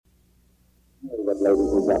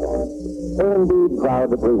ladies and gentlemen. We're indeed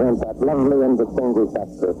proud to present that lovely and distinguished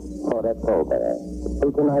actress, Claudette Colbert, who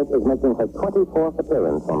tonight is making her 24th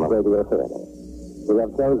appearance on the radio theater. We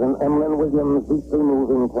have chosen Emlyn Williams' deeply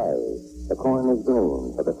moving play, The Corn is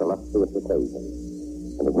Green, for this illustrious occasion.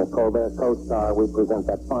 And as Miss Colbert's co-star, we present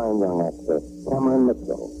that fine young actor, Cameron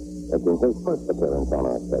Mitchell, making his first appearance on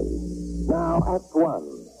our stage. Now, Act One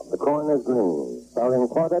of The Corn is Green, starring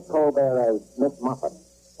Claudette Colbert as Miss Moffat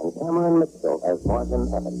and Cameron Mitchell as Morgan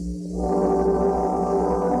Evans.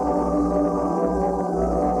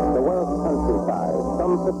 The Welsh countryside,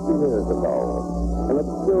 some 50 years ago, an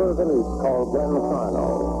obscure village called Glensarno.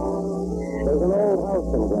 There's an old house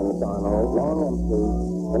in Glensarno, long empty,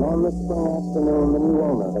 and on this spring afternoon, the new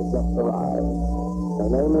owner has just arrived. Her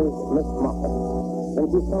name is Miss Moffat, and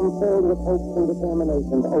she's come filled with hopes and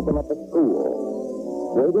determination to open up a school.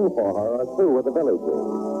 Waiting for her are two of the villagers,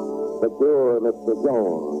 the pure Mr.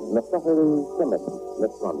 Jones, Mr. Harry Simmet,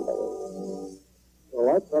 Miss London. Oh,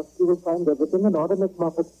 I trust you will find everything in order, Miss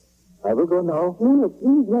Moffat. I will go now. No,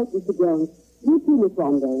 please wait, Mr. Jones. You too, Miss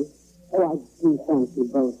London. Oh, I do thank you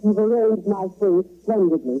both. You've arranged my things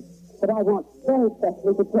splendidly. But I want very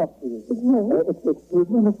specially to talk to you. Excuse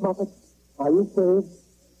me, Miss Moffat. Are you saved?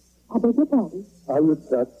 I beg your pardon? Are you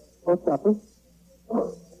dressed for supper?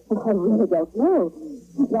 Oh, I really don't know.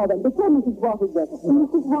 Now then, before Mrs. Walker gets it.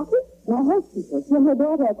 Mrs. Walker? My housekeeper. She and her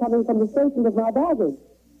daughter are coming from the station with my baggage.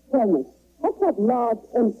 Tell me, what's that large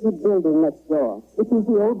empty building next door? It is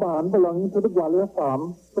the old barn belonging to the Gwalior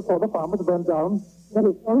farm before the farm was burned down. Then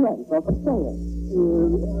it's for rent or for sale.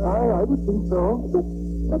 I would think so.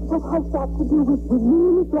 But what has that to do with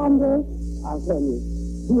you, Miss London? I'll tell you.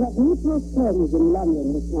 We have mutual friends in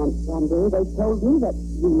London, Miss London. They told me that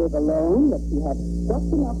you live alone, that you have just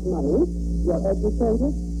enough money, you're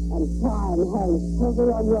educated, and time hangs heavy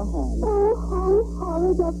on your hands. Oh, how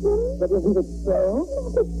horrid of him. But isn't it so?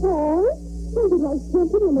 Not at all. Maybe my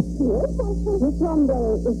gentleman appears. Miss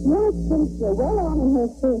London, if your sister well on in her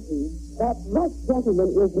 30s, that right gentleman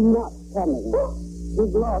is not coming.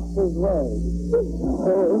 He's lost his way.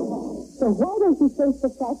 So why don't you face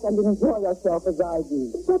the fact and enjoy yourself as I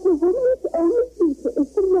do? But a woman's only future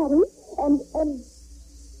is to marry, and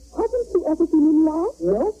haven't you ever been in love?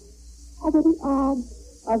 No. How very odd.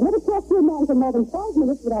 I've never talked to a man for more than 5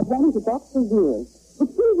 minutes without wanting to talk for years.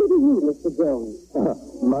 But please to you, Mr. Jones.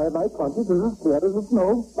 My conscience is as clear as the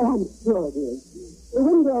snow. Oh, I'm sure it is. The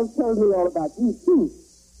windows told me all about you, too.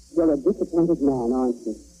 You're a disappointed man, aren't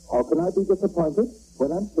you? How can I be disappointed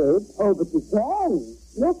when I'm saved? Oh, but you can.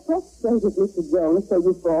 You're frustrated, Mr. Jones, so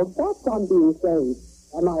you fall back on being saved.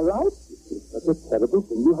 Am I right? It's such a terrible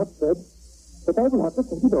thing you have said, but I will have to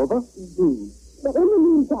think it over. But in the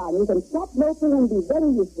meantime, you can stop loafing and be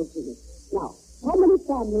very useful to me. Now, how many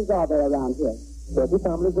families are there around here? 30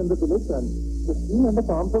 families in the village and 15 on the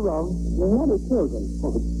farms around. Many children.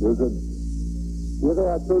 Oh, children. Here they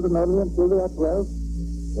are children only until they are 12.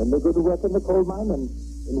 Then they go to work in the coal mine, and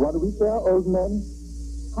in 1 week they are old men.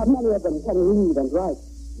 How many of them can read and write?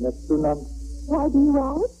 Next to none. Why do you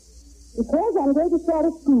write? Because I'm going to start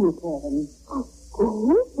a school for them. A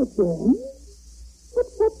school for them? But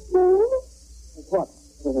what for? What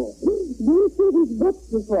for? Do you see these books,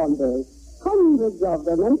 Miss Wanders? Hundreds of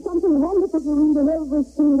them, and something wonderful to read in every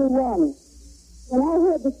single one. When I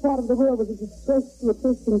heard this part of the world was a disgrace to a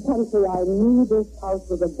Christian country, I knew this house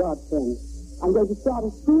was a godsend. I'm going to start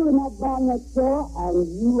a school in that barn next door, and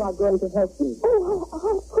you are going to help me. Oh,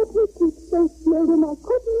 how could we teach those children? I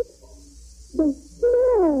couldn't. They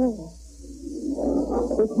smell.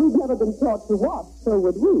 If we'd never been taught to watch, so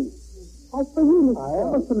would we. As for you, Miss I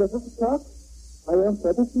am a solicitor's clerk. I earn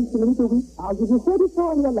 33 shillings a week. I'll give you 34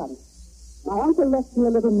 on your lunch. My uncle left me a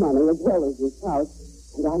little money as well as this house,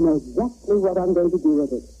 and I know exactly what I'm going to do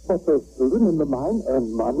with it. But those children in the mine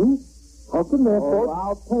earn money? How can they afford?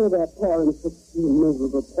 I'll pay their parents 16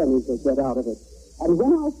 miserable pennies they get out of it. And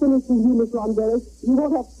when I finish with you, Miss London, you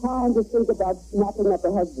won't have time to think about snapping up a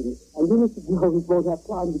husband. And you, Mr. Jones, won't have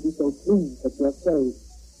time to be so pleased that you're saved.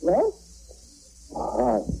 Well?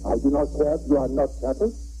 I do not care if you are not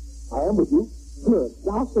settled. I am with you. Good.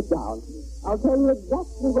 Now sit down. I'll tell you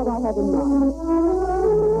exactly what I have in mind.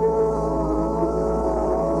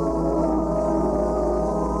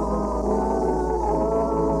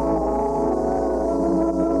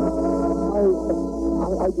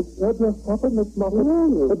 I disturbed your supper, Miss Moffat.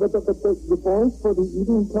 Really? But the boys for the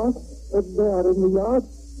evening class, they are in the yard.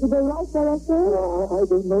 Did they write that essay? I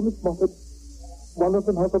don't know, Miss Moffat. One of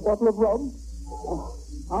them has a bottle of rum.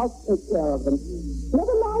 I'll take care of them.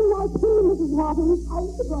 Never mind my tea, Mrs. Waters. I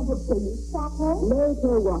used to go to tea. Supper?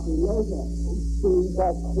 Later, Watty, later. See,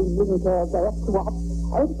 that cleaner, that swap.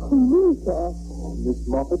 Oh, cleaner. Miss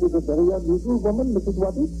Moffat is a very unusual woman, Mrs.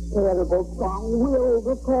 Waddy. Terrible, strong-willed,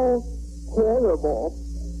 because terrible.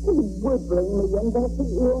 He's whittling me in the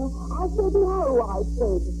ear. I said, no, I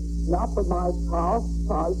said. Not for my past,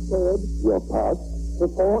 I said. Your past?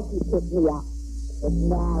 Before he picked me up. But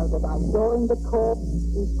now that I'm going the corpse,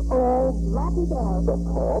 he's all blotted out. The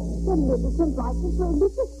corpse? The Millicent like the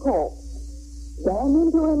religious corpse. Ran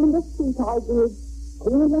into him in the street, I did.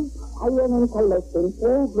 Cleaning and prying and collecting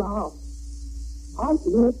full glass. I've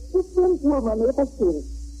been a different woman ever since.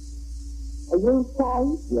 Are you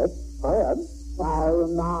sorry? Yes, I am. So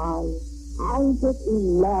nice. I just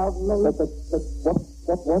love me.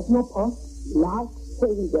 What was your past? Like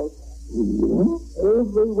fingers. Really?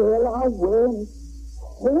 Everywhere I went.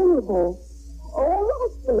 Horrible. All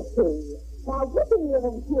right, Betty. Now, get in here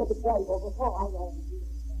and clear the table before I go.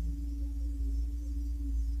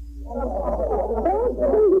 First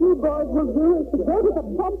thing you boys will do is to go to the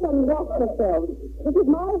pump and wash yourselves. This is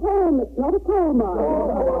my home. It's not a coal mine.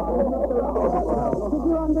 Did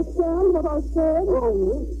you understand what I said?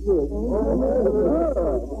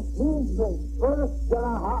 First,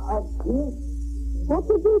 What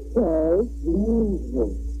did you say?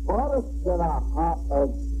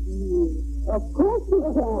 Of course you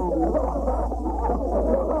can.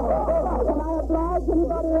 Can I oblige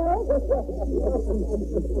anybody else?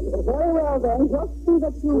 Very well then, just see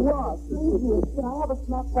that you wash. Can I have a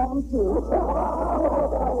snack bomb too?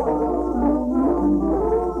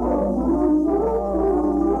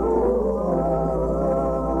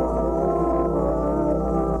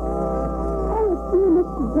 Oh, dear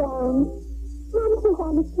Mr. Jones. I'm so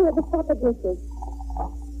going to clear the supper dishes.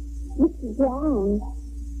 Mr. Jones.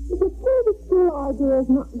 Is it true the school idea is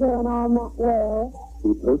not going on that well? Who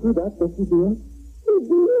told you that, Bessie dear? We've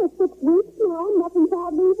been here 6 weeks now, and nothing's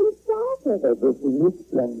hardly even started. Everything is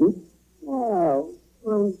splendid. Oh,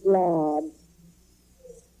 I'm glad.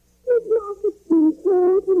 His master's been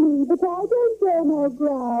true to me, but I don't go no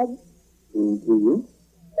glad. Who do you?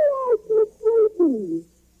 He asked me sweetie.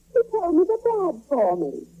 He told me the bad for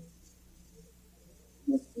me.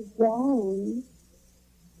 Mr. Jones,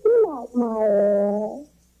 you like my hair?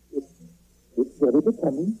 It's very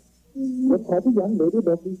becoming. Let's have a young lady,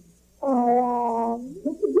 Bessie.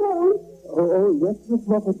 Mr. Jones? Oh, yes, Miss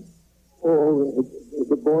Moffat. Oh,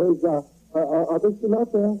 the boys, are they still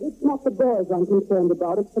out there? It's not the boys I'm concerned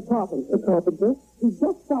about, it's the carpenter. The carpenter? He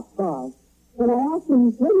just stopped by. When I asked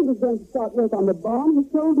him when he was going to start work on the barn, he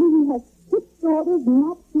told me he has 6 orders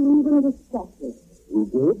not to even discuss it. Who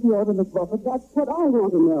gave the order, Miss Moffat? That's what I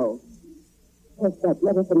want to know. First, that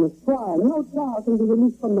letter from the squire. No trial can be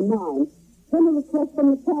released from the mine. Then a request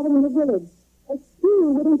from the tavern in the village. A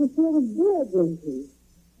stew would interfere with beer drinking.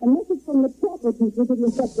 A message from the proper people to the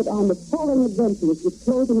effect that I'm a fallen adventuress with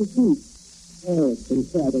clothing and feet. Oh, it's been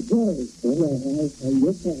quite a day. Yes, I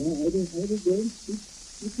will go.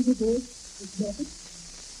 Speak to the boys, Miss Moffat.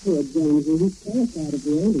 Poor James is terrified of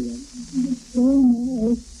the alien. So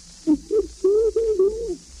nice.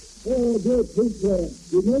 Oh, dear Peter,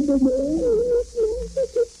 remember me?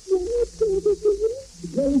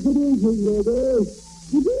 There's an evening, ladies.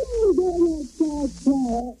 You do know going outside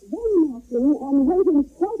prayer, then knocking, and waiting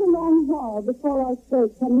quite a long while before I say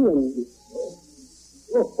come in.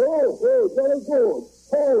 Oh, very good.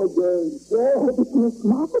 Paul again, sir. It's Miss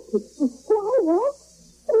Moffat, it's the squire.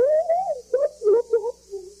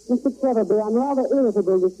 Mr. Trevor, I'm rather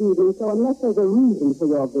irritable this evening, so unless there's a reason for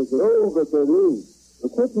your visit. Oh, but there is. The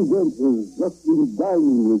certain gent has just been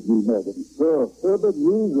dining with me, madam. Sir Herbert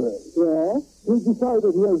Weaver. Yes? He's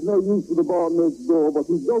decided he has no use for the barn next door, but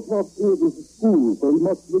he does not feel this is school, so he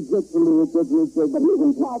must regretfully, etc. But he's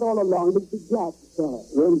implied all along that the Jack, sir.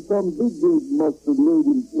 Then some big wig must have made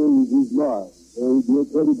him change his mind. Hey, dear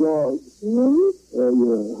Teddy Dog. Yeah.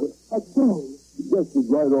 Again? He guessed it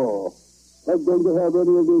right off. I'm going to have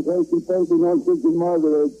any of this hanky-panky nonsense in my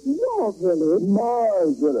village. Your village? My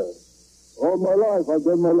village. All my life, I've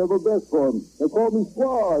done my level best for him. They call me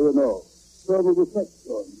Squire, you know. Serve of the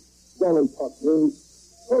section. Jolly cocktails.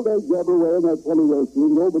 Oh, they jabber away in that funny way,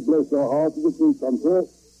 soon. Oh, but bless their hearts, it's a free country.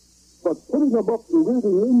 But putting them up to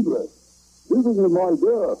reading English, reading them my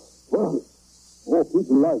dear, well, more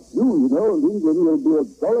people like you know, England will be a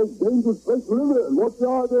jolly dangerous place to live in. What's the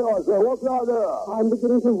idea, I say? What's the idea? I'm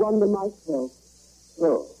beginning to wonder myself.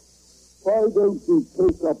 So, why don't you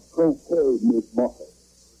take up croquet, Miss Moffat?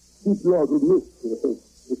 Keep you out of mischief.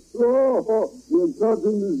 Oh, the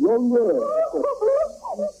enchanting is younger.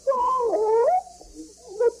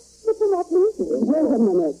 But you're not listening. Wait a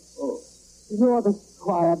minute. Oh. You're the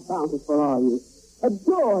Squire Bountiful, are you?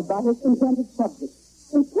 Adored by his contented subjects.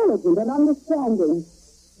 Intelligent and understanding.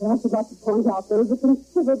 I forgot to point out there is a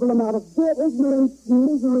considerable amount of dirt, ignorance,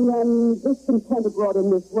 misery, and discontent brought in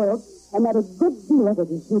this world, and that a good deal of it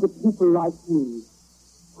is due to people like you.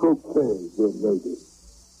 Okay, good lady.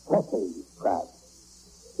 Okay, crap.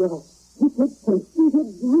 You're a stupid, conceited,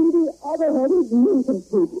 greedy, other-headed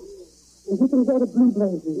nincompoop. And you can go to Blue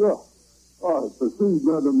Blazes. Yeah. I perceive,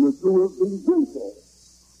 madam, that you have been guilty.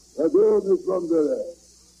 Have you heard this from there?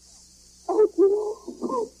 Oh, dear.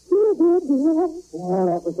 Well,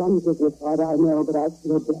 that was undignified, I know, but I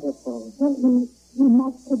feel better for it. Well, you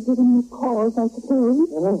must have given me cause, I suppose.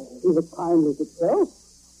 Oh, he was kindness itself.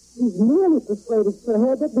 He's merely persuaded Sir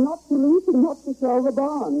Herbert not to leave and not to sell the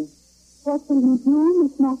barn. What will you do,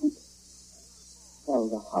 Miss Moffat? Sell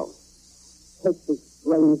the house. Take this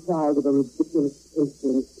strange child with a ridiculous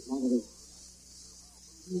insolence.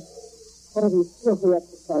 What have you filthy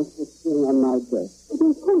exercises doing on my desk? It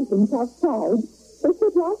is conscience outside. They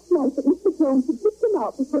said last night that Mr. Jones had picked them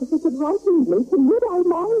out because he could write English, and would I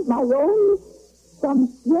mind my own some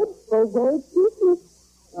dreadful word business?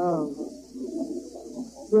 Oh.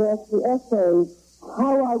 Yes, the essay,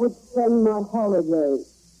 How I Would Spend My Holiday.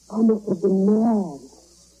 I must have been mad.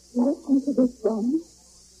 Listen to this one.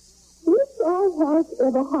 If I have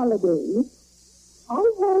ever holidays, I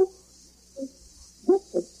have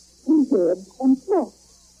breakfast in bed and talk.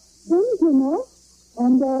 Then dinner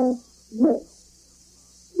and rest.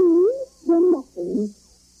 Tea, then nothing.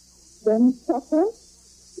 Then supper.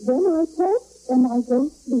 Then I talk and I go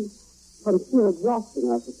sleep. From sheer exhaustion,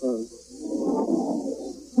 I suppose.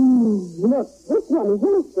 Look, this one is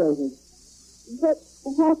illustrated. But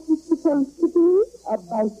what is supposed to be? A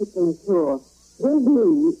bicycling tour. With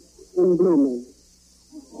me in blooming.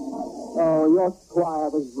 Oh, your squire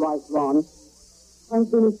was right, Ron. I've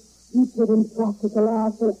been a stupid, impractical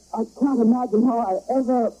ass, and I can't imagine how I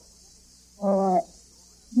ever...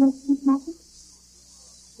 Yes, Miss Moffat?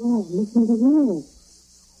 Oh, listen to this.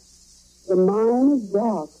 The mine is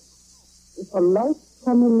dark. If a light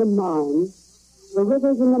come in the mine, the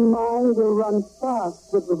rivers in the mine will run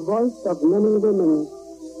fast with the voice of many women.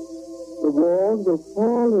 The walls will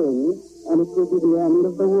fall in, and it will be the end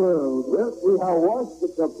of the world. Yes, we have watched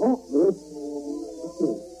it completely.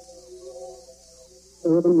 So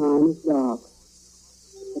the mine is dark.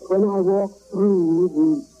 But when I walk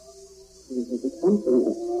through there's something.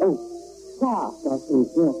 Oh, shaft, I think,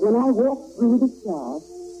 yes. When I walk through the shaft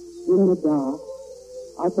in the dark,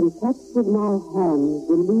 I can touch with my hands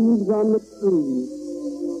the leaves on the trees,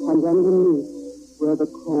 and underneath where the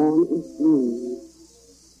corn is green.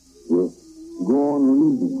 Yes, go on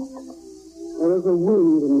reading. There is a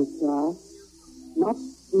wind in the shaft, not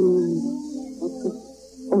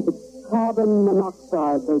the carbon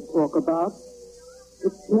monoxide they talk about.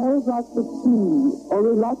 It smells like the sea,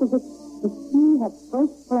 only like as if the sea had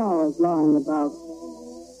fresh flowers lying about.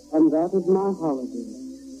 And that is my holiday.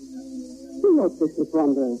 Who wrote this, Miss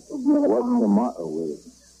Wonder? What's the matter with it?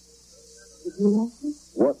 Did you like it?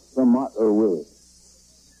 What's the matter with it?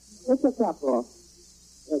 Take the cap off.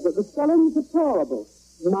 The spelling is deplorable.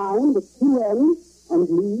 Mine with two N's and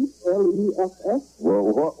leaf, L-E-F-S. Well,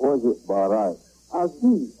 what was it, Barai? A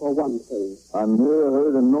V for one thing. I never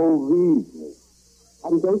heard of no V's, miss.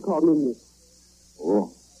 And don't call me Miss.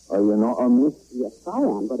 Oh, are you not a miss? Yes, I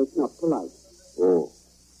am, but it's not polite. Oh.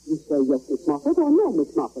 You say yes, Miss Moffat, or no,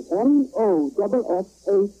 Miss Moffat?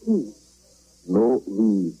 M-O-F-F-A-T. No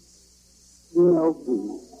V's. No V.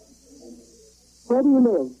 Where do you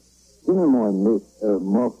live? Cinnamon, Miss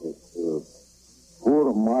Moffat,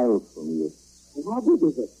 4 miles from here. And how big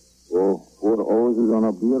is it? Oh, 4 houses on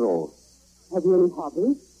a beer house. Have you any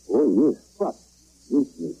hobbies? Oh, yes. What? Yes,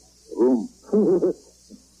 miss. Room.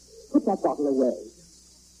 Put that bottle away.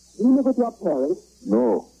 Do you live with your parents?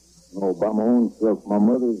 No, by my own self. My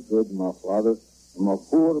mother's dead, my father, and my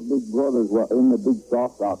 4 big brothers were in the big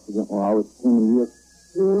soft accident when I was 10 years.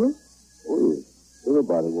 Really? Oh, yes.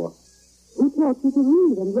 Everybody was. Who taught you to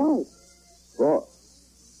read and write? What?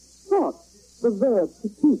 Taught. The verb to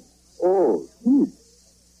teach. Oh, teach.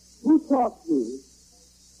 Who taught you?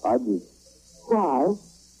 I did. Why?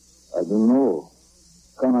 I don't know.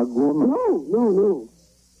 Can I go now? No.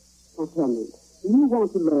 Now tell me, do you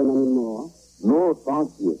want to learn any more? No,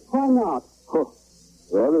 thank you. Why not?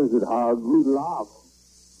 The others would have a good laugh.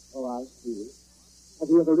 Oh, I see. Have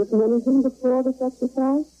you ever written anything before this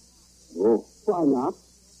exercise? No, Why not?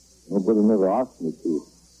 nobody never asked me to.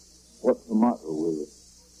 What's the matter with it?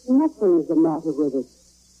 Nothing's the matter with it.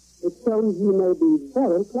 It shows you may be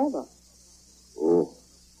very clever. Oh,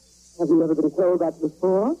 Have you ever been told that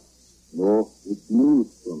before? no, it's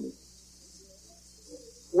news to me.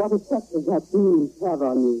 What effect does that news have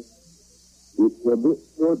on you? It's a bit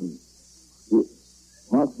sudden.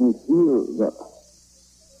 makes me feel that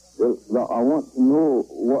I want to know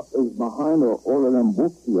what is behind all of them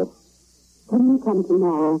books here. Can you come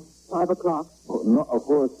tomorrow, 5 o'clock? Oh, not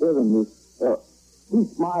before 7, Miss. 2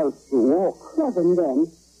 miles to walk. 7, then.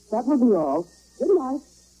 That will be all. Good night.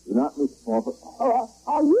 You're not Miss Moffat. Oh,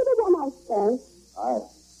 are you the one I spanked?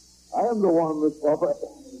 I am the one, Miss Moffat.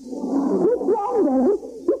 Miss Rondell,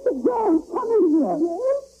 Mr. Jones, come in here.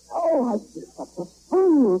 Yes? Oh, I feel such a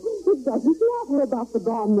fool. It doesn't matter about the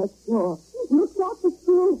barn next door. You start the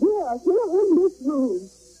school here in this room.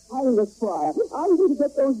 I'm the squire. I'm going to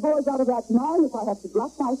get those boys out of that mine if I have to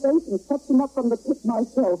black my face and fetch them up from the pit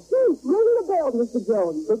myself. Please, ring the bell, Mr.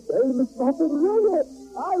 Jones. The bell, Miss Moffat, ring it.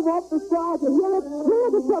 I want the squire to hear it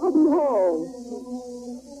clear the Trevelyan Hall.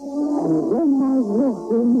 And when I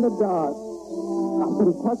walk in the dark, I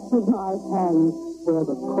can touch with my hands where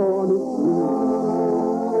the corn is green.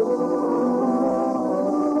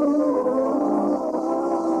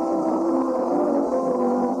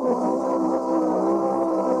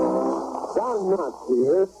 Knox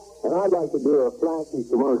here, and I'd like to do a flashy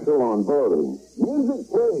commercial on boating. Music,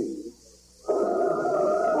 please.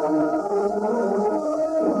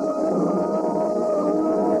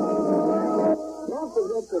 Don't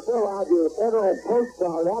forget to fill out your federal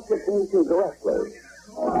postcard application correctly.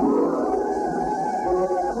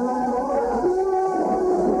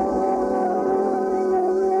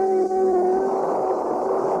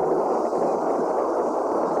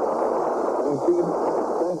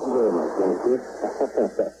 Thank you very much, thank you.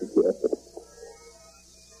 Act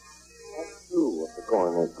 2 of The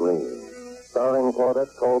Coroner's Green, starring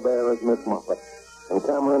Claudette Colbert as Miss Moffat and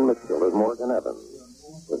Cameron Mitchell as Morgan Evans,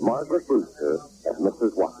 with Margaret Brewster as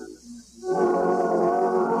Mrs. Watson.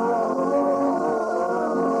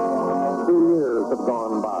 2 years have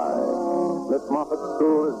gone by. Miss Moffat's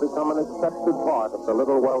school has become an accepted part of the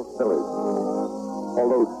little Welsh village,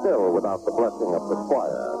 although still without the blessing of the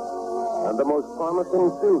squire. And the most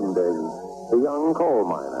promising student is the young coal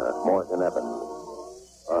miner, Morgan Evans.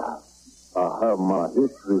 I have my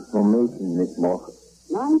history formation, Miss Moffat.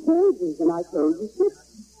 9 pages, and I told you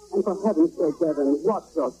 6. And for heaven's sake, Evans,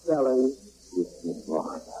 what's your spelling? Yes, Miss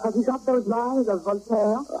Moffat. Have you got those lines of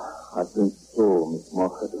Voltaire? I think so, Miss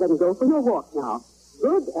Moffat. Then go for your walk now.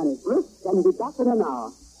 Good and brisk, and be back in an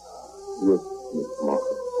hour. Yes, Miss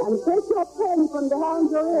Moffat. And take your pen from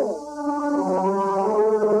behind your ear.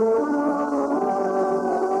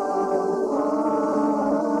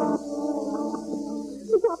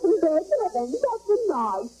 That's a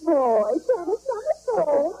nice boy. Turn us on the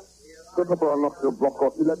floor. Good up or knock your block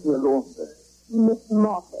off. You let me alone, sir. Miss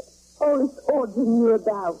Moffat, all this ordering you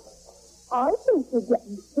about. I think you're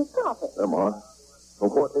getting sick of it. Am I? So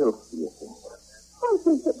what else do you think? I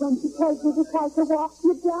think that when she tells you to take a walk,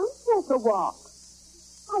 you don't take a walk.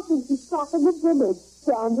 I think you stop in the village,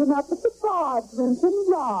 standing up at the bar, drinking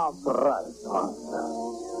rum. Right,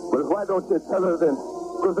 Arthur. Well, why don't you tell her then?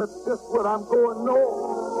 Because that's just where I'm going, no.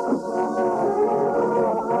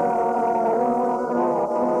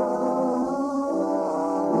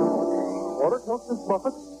 What o'clock, Miss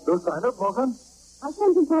Moffat? No sign of Morgan? I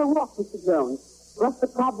sent him for a walk, Mr. Jones. Brush the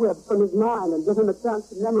cobwebs from his mind and give him a chance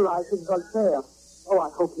to memorize his Voltaire. Oh, I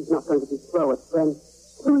hope he's not going to be slow at French.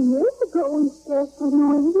 2 years ago, we scarcely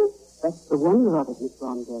knew English. That's the wonder of it, Miss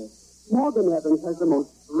Rondell. Morgan Evans has the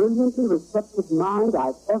most brilliantly receptive mind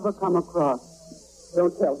I've ever come across.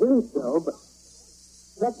 Don't tell him so, but...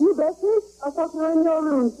 That you, Bessie? I thought you were in your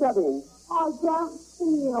room studying. I don't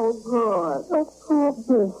feel good. Oh, poor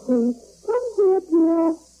Bessie. Come here,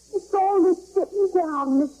 dear. It's all this sitting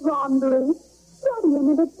down, Miss Rondell.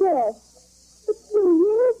 Studying at a desk. For 2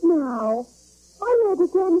 years now. I read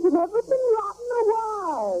again and everything rotten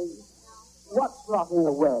away. What's rotting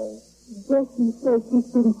away? Bessie says she's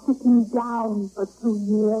been sitting down for 2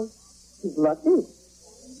 years. She's lucky.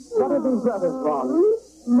 What are these brothers wrong?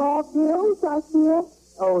 More pills, I fear.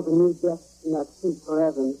 Oh, the new desk in that suit for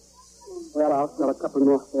Evans. Well, I'll sell a couple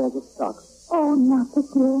more pairs of socks. Oh, not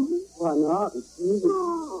again. Why not? It's easy.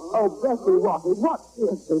 Oh, Bessie Watty, what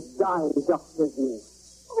is this dying duck business?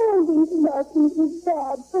 All these lessons is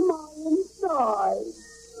bad for my inside.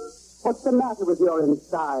 What's the matter with your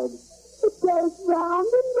inside? It goes round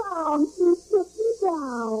and round, through sitting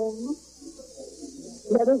down.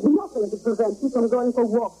 There is nothing to prevent you from going for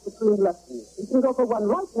walks between lessons. You can go for one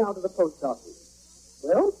right now to the post office.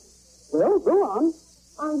 Well, go on.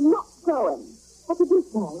 I'm not going. What did you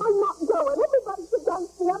say? I'm not going. Everybody's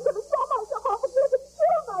against me. I'm going to throw myself off a cliff and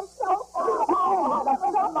kill myself.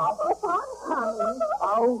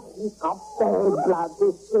 Oh, keep up there,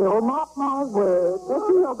 bloody still. Mark my words.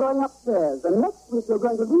 Bessie, you're going upstairs. And next week you're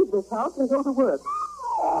going to leave this house and go to work.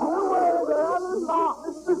 No way, girl. Mark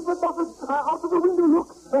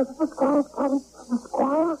The Squire's come. The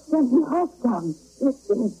Squire? Then he has come. It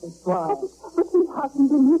is the Squire. But he hasn't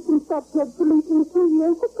been missing that dreadfully since 2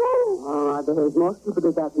 years ago. Oh, I behaved more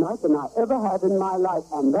stupidly that night than I ever have in my life,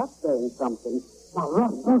 and that's saying something. Now,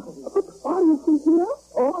 run, but why is he here?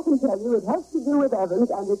 Oh, I can tell you, it has to do with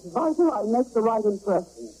Evans, and it's vital I make the right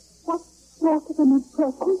impression. What sort of an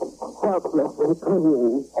impression? Helpless and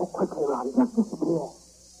clinging. Oh, quickly, run, just disappear.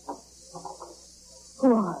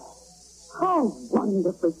 Why, how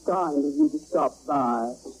wonderfully kind of you to stop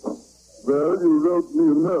by. Well, you wrote me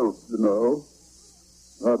a note, you know.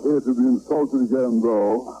 Not here to be insulted again,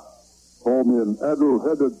 though. Call me an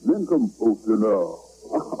addle-headed nincompoop, you know.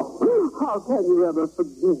 How can you ever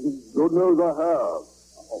forgive me? God knows I have.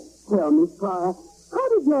 Tell me, Squire, how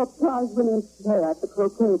did your prize-winning play at the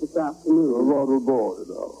croquet this afternoon? A lot of boy, you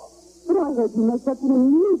know. But I heard you make such an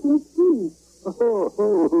amusing speech. Did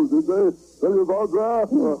they tell you about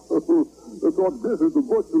that? They thought Biffy the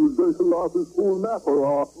butcher was going to laugh his full napper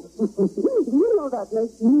off. You know that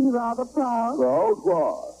makes me rather proud. Proud?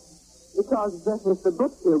 Why? Because Biffy the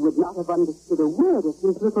butcher would not have understood a word if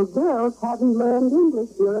his little girls hadn't learned English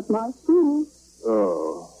here at my school.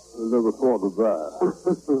 Oh, I never thought of that.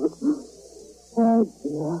 Oh,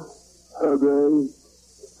 dear. Headache.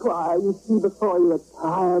 Squire, you see before you a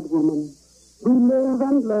tired woman. We live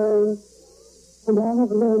and learn. And I have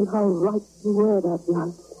learned how right you were that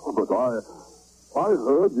night. But I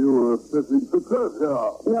heard you were missing success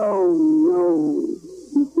here. No.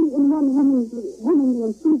 You see, in one womanly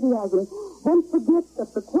enthusiasm, one forgets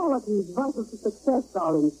that the qualities vital to success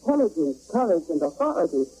are intelligence, courage, and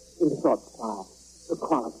authority. In short, Squire, the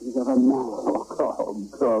qualities of a man. Oh, come,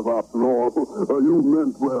 after all, you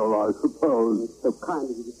meant well, I suppose. It's so kind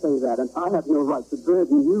of you to say that, and I have no right to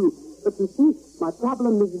burden you. But you see, my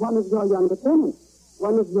problem is one of your younger tenants,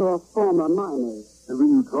 one of your former miners. Giving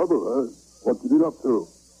you trouble, eh? What you been up to?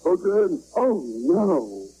 Cocaine? Oh,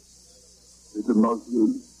 no. It's a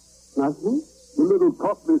Muslim. Nothing? The little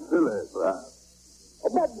cockney silly, perhaps.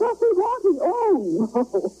 That Duffy Watty. Oh, no.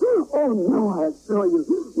 Oh, no, I assure you.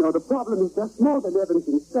 No, the problem is just more than Evans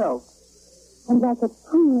himself. And like a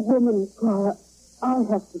true woman, Squire, I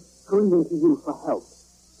have to scream to you for help.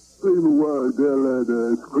 Scream away, dear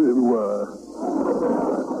lady, scream away.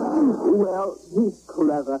 Well, he's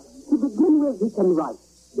clever. To begin with, he can write.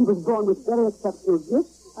 He was born with very exceptional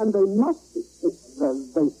gifts, and they must be,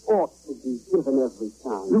 they ought to be given every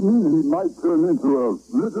time. You mean he might turn into a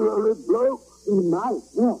literary bloke? He might,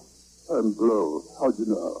 yes. And bloke, how'd you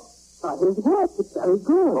know? By his work, it's very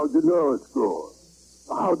good. How'd you know it's good?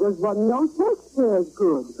 How does one know Shakespeare is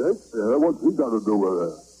good? Shakespeare? What's he got to do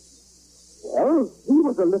with it? Well, he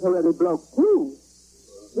was a literary bloke, too.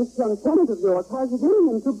 This young tenant of yours has it in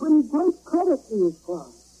him to bring great credit to his firm.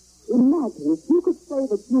 Imagine if you could say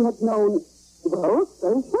that you had known, well,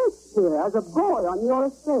 say Shakespeare as a boy on your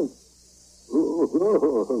estate.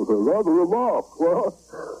 Rather remark, what?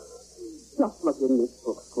 Just look in this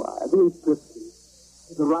book, Squire, the inscription.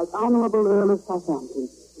 To the Right Honorable Earl of Southampton,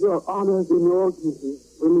 your honors in your duty,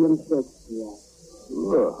 William Shakespeare.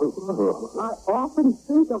 I often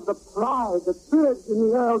think of the pride that surged in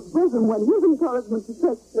the Earl's bosom when his encouragement to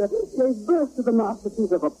Shakespeare gave birth to the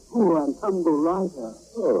masterpiece of a poor and humble writer.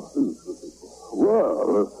 Well,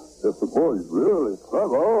 if the boy's really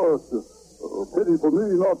clever, it's a pity for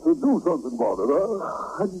me not to do something about it,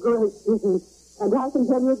 huh? A great pity. And I can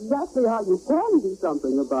tell you exactly how you can do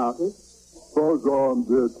something about it. Buzz on,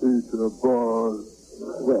 dear teacher, buzz.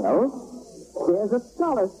 Well, there's a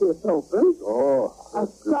scholarship open. Oh. A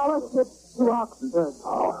scholarship to Oxford.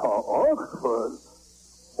 Oxford?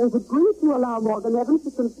 They've agreed to allow Morgan Evans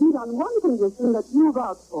to compete on one condition that you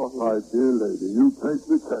vouch for him. My dear lady, you take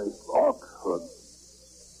the case. Oxford?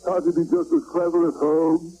 Can't he be just as clever at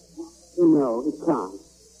home? No, he can't.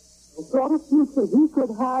 The sort of future he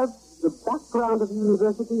could have, the background of the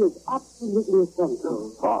university is absolutely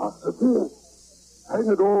essential. Impossible. Hang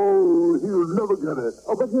it all, he'll never get it.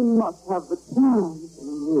 Oh, but he must have the chance.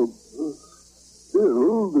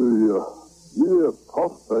 Still, the mere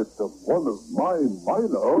prospect of one of my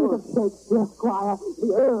minors. The Shakespeare Squire, the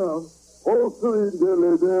Earl. All serene, dear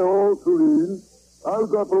lady, all serene. I'll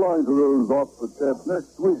drop a line to those Oxford chaps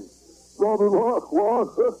next week. Robin, what?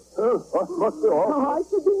 Oh, I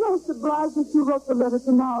should be most obliged if you wrote the letter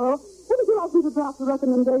tomorrow. Wouldn't you like me to draft a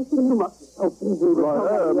recommendation? You must be so busy with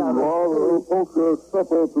I am, Marl. Poker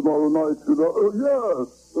supper tomorrow night, you know.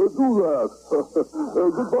 Yes, do that.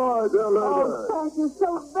 Goodbye, dear lady. Oh, thank you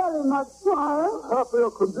so very much, Squire.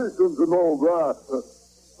 Happier conditions and all that.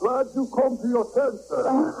 Glad you come to your senses.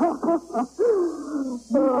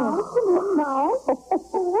 Now.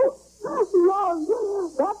 Ron,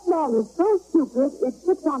 that man is so stupid, it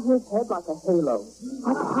sits on his head like a halo.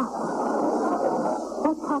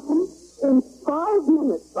 What happened? In 5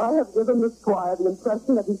 minutes, I have given the squire the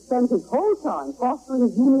impression that he spent his whole time fostering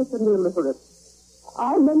genius in the illiterate.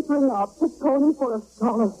 I'm entering our Picconi for a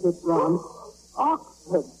scholarship, Ron.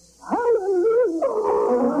 Oxford. Hallelujah!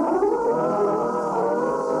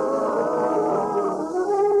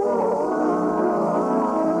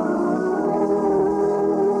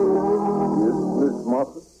 Miss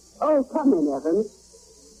Moffat? Oh, come in, Evans.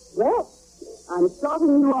 Well, I'm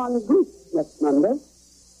starting you on Greek next Monday.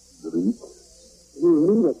 Greek? You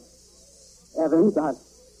need it. Evans,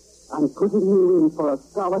 I'm putting you in for a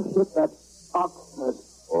scholarship at Oxford.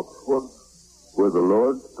 Oxford? Where the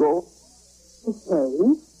Lords go? The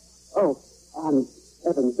same. Oh, and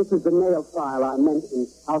Evans, this is the nail file I mentioned.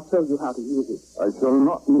 I'll show you how to use it. I shall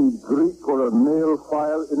not need Greek or a nail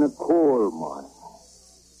file in a coal mine.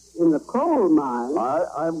 In the coal mine?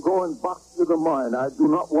 I'm going back to the mine. I do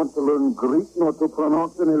not want to learn Greek, nor to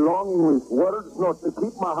pronounce any long English words, nor to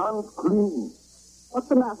keep my hands clean. What's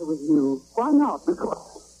the matter with you? Why not?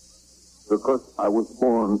 Because I was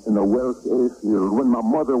born in a Welsh hayfield when my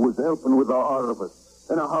mother was helping with the harvest.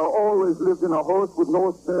 And I always lived in a house with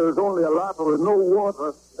no stairs, only a ladder and no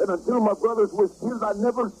water. And until my brothers were killed, I'd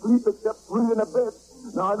never sleep except 3 in a bed.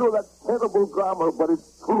 Now, I know that's terrible grammar, but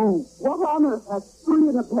it's true. What on earth has 3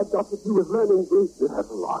 in a bed got to do with learning Greek? It has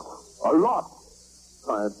a lot. A lot.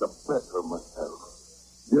 Trying to better myself.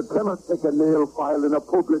 You cannot take a nail file in a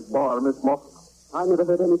public bar, Miss Moffat. I never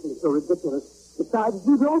heard anything so ridiculous. Besides,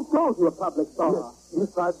 you don't go to a public bar.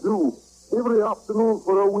 Yes, I do. Every afternoon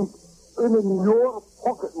for a week. Spending your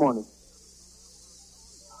pocket money.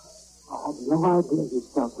 I had no idea you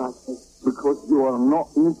felt like this. Because you are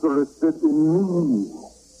not interested in me.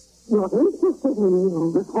 Not interested in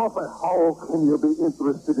you? Miss Moffat, how can you be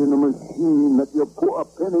interested in a machine that you put a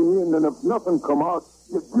penny in and if nothing come out,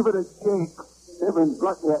 you give it a shake? Evans,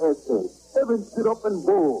 black your essay. Evans, sit up and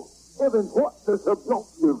bowl. Evans, what's the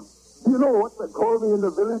subjunctive? Do you know what they call me in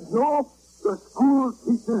the village? No? The school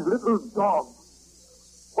teaches little dog.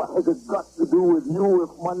 What has it got to do with you if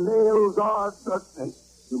my nails are dirty?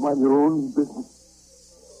 You mind your own business.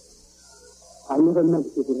 I never meant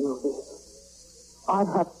you to know this. I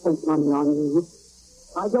have spent money on you.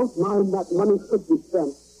 I don't mind that money should be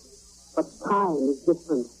spent. But time is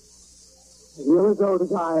different. You're as old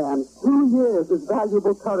as I am. 2 years is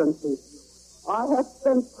valuable currency. I have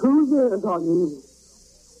spent 2 years on you.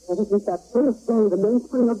 Ever since that first day, the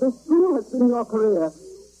mainspring of this school has been your career.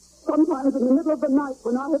 Sometimes in the middle of the night,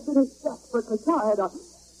 when I have been desperately tired, I've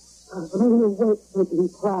lain awake making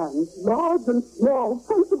plans, large and small,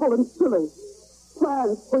 sensible and silly.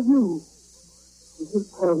 Plans for you. You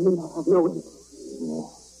tell me I have no interest.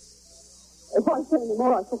 No. If I say any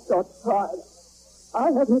more, I shall start to cry.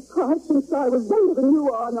 I haven't cried since I was younger than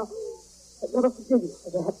you are now. I'd never forgive you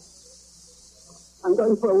for that. I'm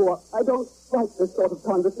going for a walk. I don't like this sort of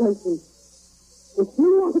conversation. If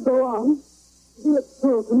you want to go on, be at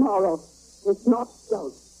school tomorrow. If not,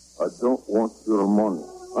 don't. I don't want your money.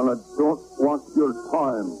 And I don't want your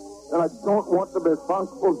time. And I don't want to be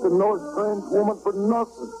responsible to no strange woman for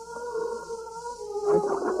nothing. I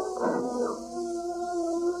don't understand you.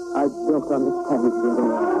 I don't understand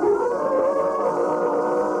you.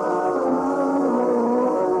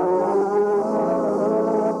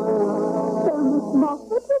 Sir Miss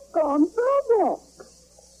Moffat has gone for a walk.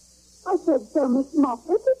 I said Sir Miss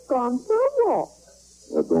Moffat has gone for a walk.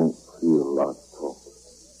 I don't feel like talking.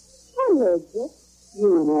 I heard you. You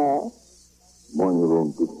and I. Mind your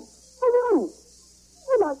own business. I won't.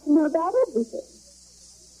 I'd like to know about everything.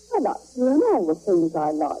 I'd like to learn all the things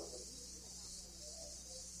I like.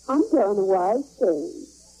 I'm going away soon.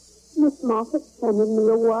 Miss Moffat's sending me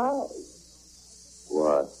away.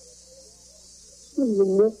 Why? Do you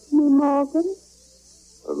miss me, Morgan?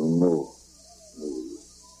 I don't know. Maybe.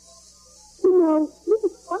 You know, you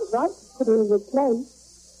was quite right to put her in your place.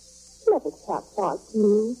 Let a chap like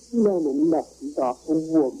you learning lessons off a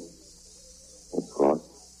woman. That's right.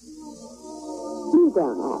 You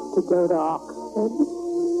don't have to go to Oxford.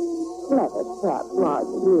 Let a chap like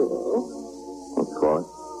you. That's right.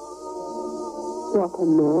 What a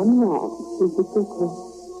man wants is a vicar.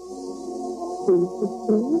 Seems to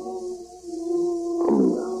see. Come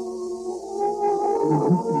here.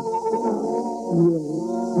 Yes,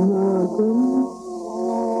 Morgan.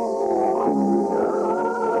 Come here.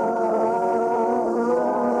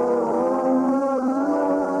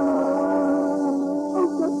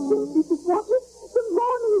 This is what the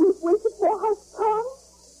morning we've waited for has come.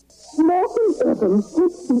 Morgan Evans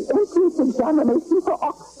takes the entrance examination for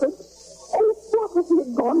Oxford. Oh, what has he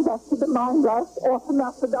gone back to the mine last autumn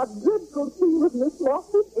after that dreadful scene with Miss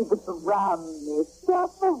Moffat. It was a ram, miss.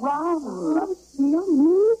 Just a ram. Oh, dear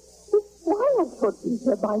me. The squire should be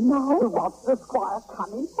here by now. What's the squire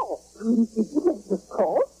coming for? Invigilators, of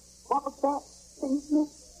course. What was that, please,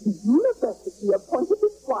 miss? The university appointed the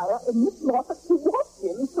squire and Miss Moffat to watch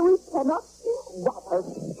him so he cannot see. What a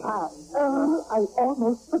shame. I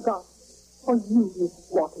almost forgot. For you, Miss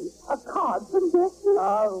Watty, a card from Bessie.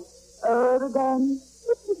 Oh, again.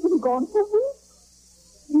 But she's been gone for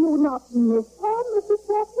weeks. You not miss her, Mrs.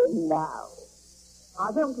 Watty? No.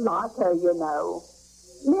 I don't like her, you know.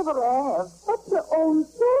 Never have. That's your own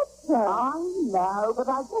sister. I know, but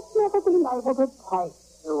I've just never been able to take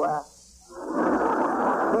to her.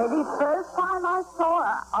 The first time I saw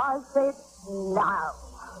her, I said, no.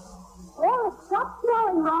 Oh, it's stopped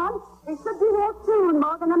snowing, Ron. They should be here soon,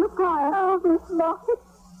 Morgan and the Squire. Oh, Miss Moffat,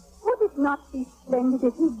 would it not be splendid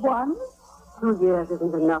if he won? 2 years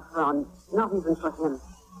isn't enough, Ron. Not even for him.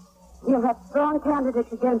 He'll have strong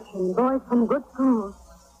candidates against him, boys from good schools.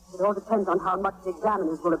 It all depends on how much the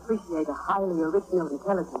examiners will appreciate a highly original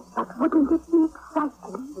intelligence. But wouldn't it be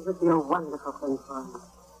exciting? It would be a wonderful thing for him.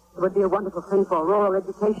 It would be a wonderful thing for rural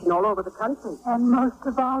education all over the country. And most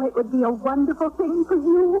of all, it would be a wonderful thing for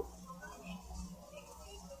you.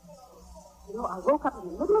 You know, I woke up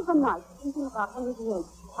in the middle of the night thinking about Henry VIII.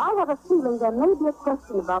 I have a feeling there may be a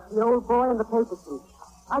question about the old boy and the papacy.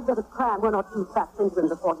 I'd better cram 1 or 2 facts into him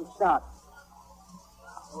before he starts.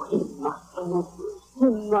 Oh, he must, he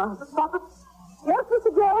must. Moffat? Yes,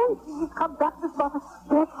 Mr. Jones? He's come back, Miss Moffat.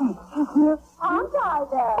 Bessie, she's here. Aren't I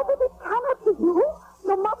there? Oh, but it cannot be you.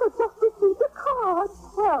 Your mother just received a card.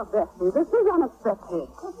 Well, Bessie, this is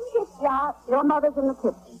unexpected. Isn't it, Jack? Your mother's in the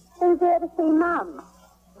kitchen. Who's there to see Mum?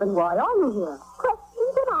 Then why are you here?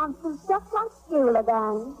 Questions and answers, just like school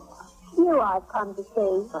again. You I've come to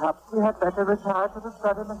see. Perhaps we had better retire to the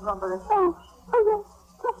study, Miss Lumberly. Oh, yes.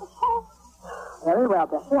 Very well,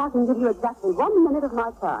 Bessie. I can give you exactly 1 minute of my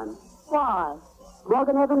time. Why?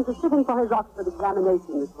 Morgan Evans is sitting for his Oxford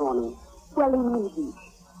examination this morning. Well, he needn't.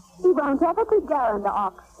 He won't ever be going to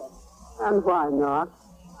Oxford. And why not?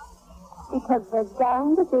 Because there's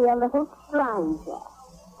going to be a little stranger.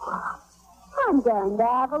 I'm going to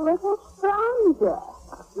have a little stranger.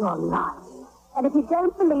 You're lying. And if you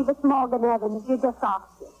don't believe it's Morgan Evans, you just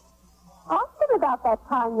ask him. Ask him about that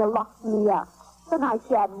time you locked me up. The night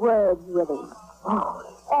you had words with him. Oh,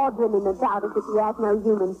 ordering him about as if he had no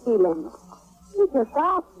human feelings. You just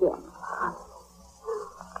ask him.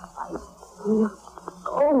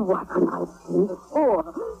 Oh, what can I see before?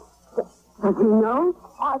 Does he know?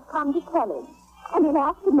 I've come to tell him. And he'll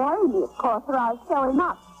have to marry me, of course, or I'll show him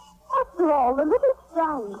up. After all, the little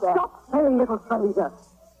stranger. Stop saying little stranger.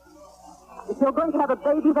 If you're going to have a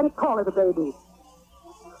baby, then call it a baby.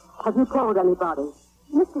 Have you told anybody?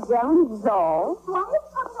 Mr. Jones is all. Do I have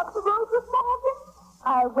come up the road with Morgan?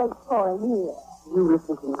 I'll wait for him here. You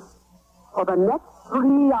listen to me. For the next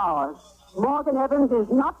 3 hours, Morgan Evans is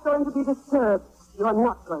not going to be disturbed. You're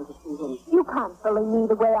not going to see him. You can't bully me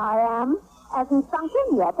the way I am. Hasn't sunk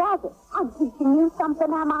in yet, has it? I'm teaching you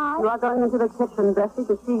something, am I? You are going into the kitchen, Bessie,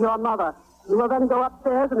 to see your mother. You will then go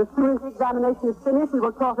upstairs, and as soon as the examination is finished, we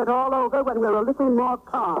will talk it all over when we're a little more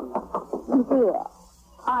calm. Dear,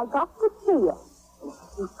 I got to see you.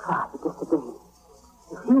 You try to disagree.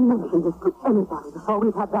 If you mention this to anybody before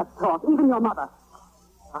we've had that talk, even your mother,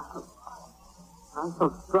 I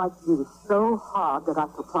shall strike you so hard that I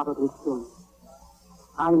shall probably kill you.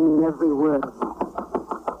 I mean every word of it.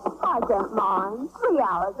 I don't mind. 3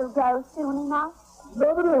 hours will go soon enough.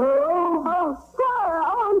 Oh, Squire,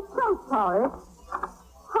 I'm so sorry.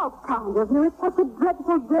 How kind of you. It's such a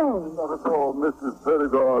dreadful day. Not at all, Mrs.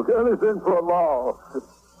 Peridog. Anything for a law.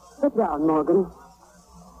 Sit down, Morgan.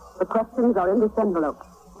 The questions are in this envelope.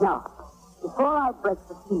 Now, before I break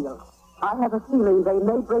the seal, I have a feeling they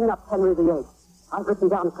may bring up Henry VIII. I've written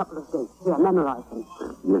down a couple of dates. Here, memorize them.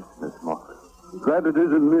 Yes, Miss Moffat. Glad it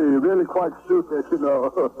isn't me. Really quite stupid, you know.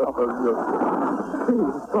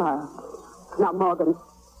 Please, Squire. Now, Morgan,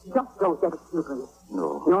 just don't get exuberant.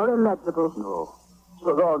 No. Nor illegible. No.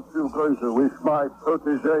 But aren't you going to wish my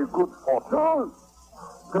protege good fortune?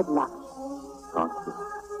 Good luck. Thank you.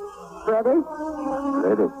 Ready?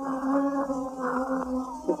 Ready.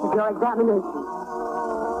 This is your examination.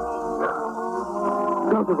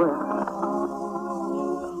 Go to work.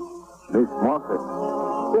 Miss Moffat,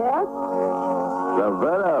 Yes? the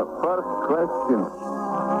very first question.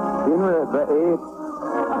 Henry VIII.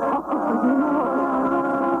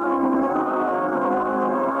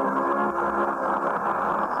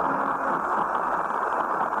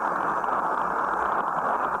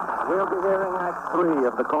 We'll be hearing Act 3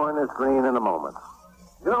 of The Coroner's Green in a moment.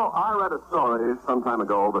 You know, I read a story some time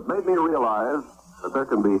ago that made me realize that there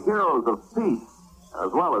can be heroes of peace as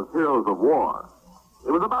well as heroes of war.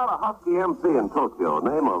 It was about a husky MC in Tokyo,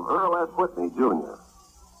 named Earl S. Whitney, Jr.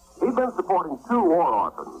 He'd been supporting two war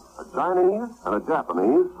orphans, a Chinese and a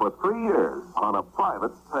Japanese, for 3 years on a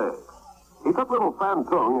private pay. He took little Fan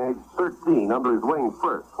Tung, age 13, under his wing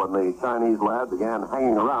first when the Chinese lad began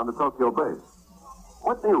hanging around the Tokyo base.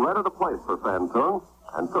 Whitney rented a place for Fan Tung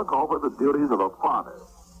and took over the duties of a father.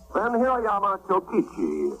 Then Hiroyama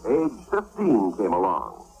Chokichi, age 15, came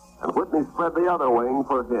along, and Whitney spread the other wing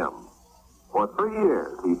for him. For 3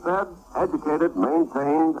 years, he fed, educated,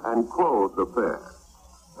 maintained, and clothed the pair.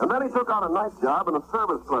 And then he took on a night job in a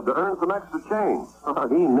service club to earn some extra change.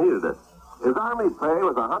 He needed it. His Army pay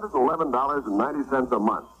was $111.90 a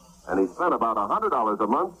month, and he spent about $100 a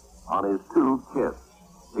month on his 2 kids.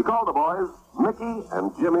 He called the boys Mickey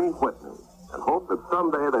and Jimmy Whitney, and hoped that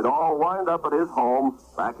someday they'd all wind up at his home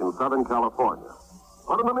back in Southern California.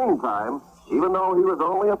 But in the meantime, even though he was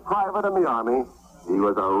only a private in the Army, he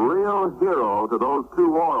was a real hero to those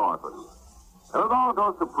 2 war orphans. And it all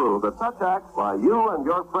goes to prove that such acts by you and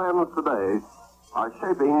your friends today are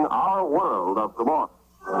shaping our world of tomorrow.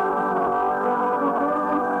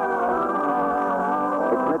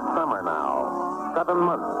 It's midsummer now. 7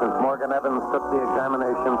 months since Morgan Evans took the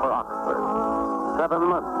examination for Oxford. 7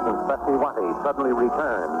 months since Betsy Watty suddenly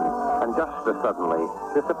returned, and just as suddenly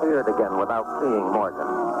disappeared again without seeing Morgan.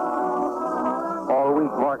 All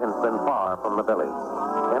week, Morgan's been far from the village,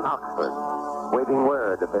 in Oxford, waiting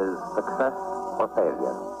word of his success or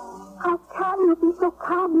failure. How can you be so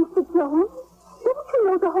calm, Mr. Jones? Didn't you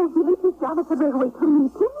know the whole village is down at the railway to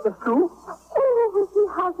meet him? It's true. Oh, he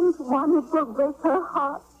hasn't won. It will break her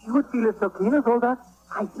heart. You would feel as so keen as all that?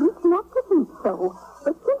 I used not to think so.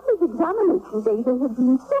 But since his examination day, they have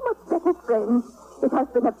been so much better friends. It has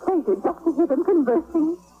been a pleasure just to hear them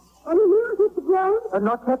conversing. Any news, Mr. Jones?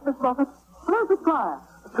 Not yet, Miss Moffat. Where's the fire?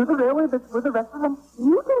 To the railway bit with the rest of them.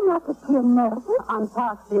 You do not appear nervous. I'm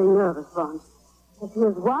past being nervous, Ron. If he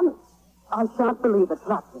has won, I shan't believe it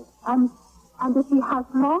flatly. And if he has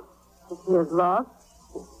lost? If he has lost,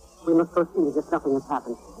 we must proceed as if nothing has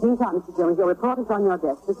happened. Meantime, Mr. Jones, your report is on your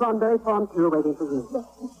desk. Miss Ronberry, Form 2, waiting for you. Yes,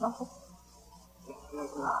 Miss Moffat. Yes, here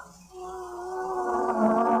you are.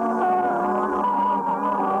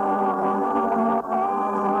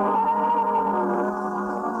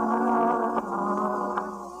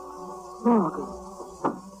 Morgan.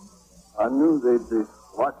 I knew they'd be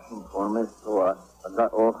watching for me, so I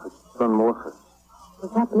got off at Sun Morphus.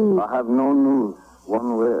 Does that mean? I have no news,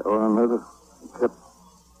 one way or another, except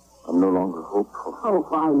I'm no longer hopeful. Oh,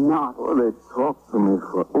 why not? Oh, they talked to me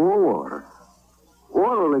for hours.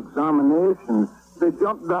 Oral examinations. They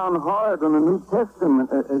jumped down hard on the New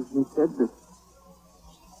Testament, as you said.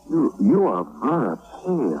 You are very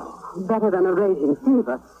pale. Better than a raging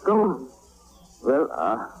fever. Go on. Well,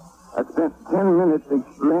 I spent 10 minutes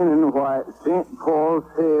explaining why St. Paul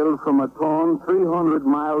sailed from a town 300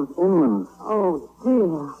 miles inland. Oh,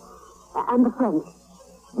 dear. And the French?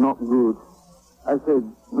 Not good. I said,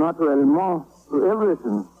 naturellement, to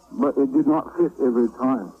everything, but it did not fit every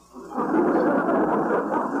time.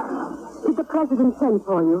 Did the president send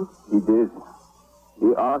for you? He did.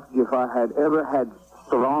 He asked if I had ever had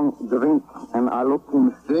strong drink, and I looked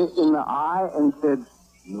him straight in the eye and said,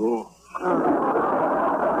 no.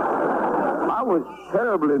 I was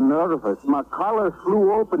terribly nervous. My collar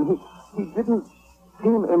flew open. He didn't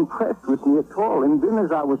seem impressed with me at all. And then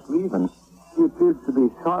as I was leaving, he appeared to be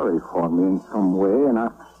sorry for me in some way, and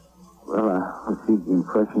I received the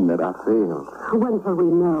impression that I failed. When shall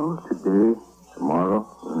we know? Today, tomorrow,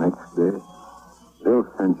 the next day, they'll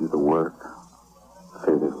send you the word.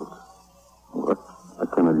 Failed. What I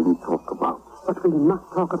cannot even talk about. But we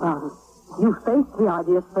must talk about it. You faced the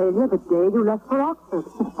idea of failure the day you left for Oxford.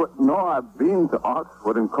 But no, I've been to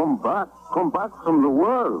Oxford and come back from the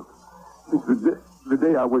world. Since the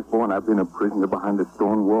day I was born, I've been a prisoner behind a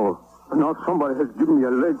stone wall. And now somebody has given me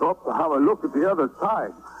a leg up to have a look at the other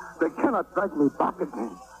side. They cannot drag me back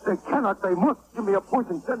again. They cannot. They must give me a point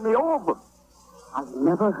and send me over. I've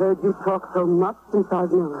never heard you talk so much since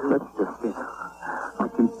I've known you. That's just it. I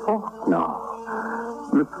can talk now.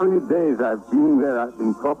 The 3 days I've been there, I've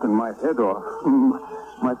been talking my head off.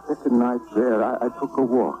 My second night there, I took a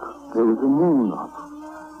walk. There was a moon up.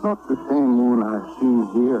 Not the same moon I've seen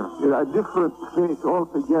here. A different face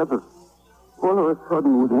altogether. All of a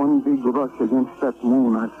sudden, with one big rush against that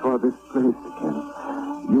moon, I saw this place again.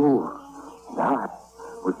 You and I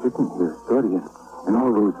were sitting here studying, and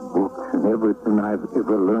all those books and everything I've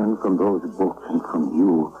ever learned from those books and from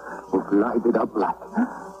you was lighted up like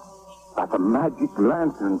a magic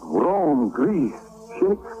lantern. Rome, Greece,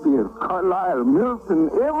 Shakespeare, Carlyle, Milton,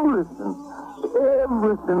 everything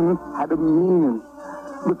had a meaning.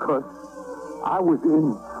 Because I was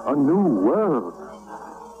in a new world.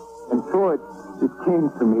 And so it came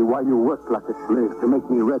to me while you worked like a slave to make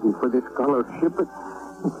me ready for this scholarship.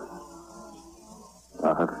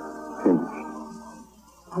 I have finished.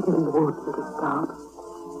 I didn't want you to stop.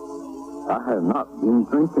 I have not been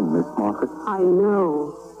drinking, Miss Moffat. I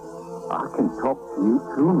know. I can talk to you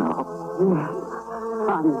too now. Yes,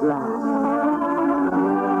 I'm glad.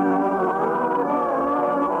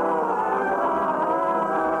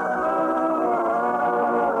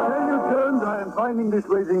 I am finding this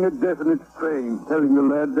raising a definite strain, telling the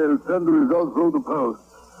lad they'll send the results through the post.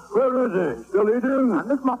 Where is he? Still eating? And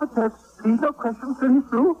Miss Moffat says, please no questions till he's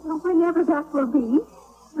through. Whenever that will be,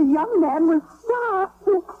 the young man was starved.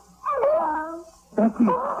 Hello. Becky,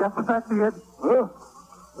 just the fact he had...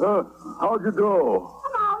 How'd you do?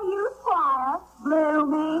 How are you, Squire?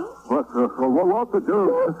 Blooming. What to do?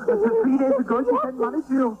 3 days ago, she sent money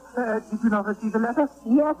to you. Did you not receive the letter?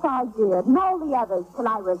 Yes, I did. And all the others till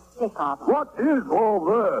I was sick of them. What is all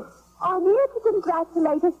this? I'm here to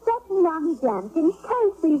congratulate a certain young Jenkins.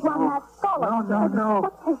 Casey's won that scholarship. No.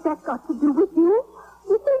 What has that got to do with you?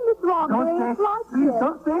 You see, Miss Romney, Don't it's say. like Please this.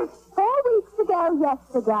 don't say. 4 weeks ago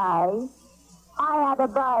yesterday, I had a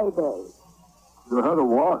baby. You had a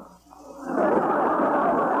what?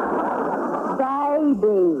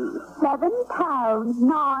 Baby. 7 pounds,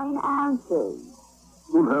 9 ounces.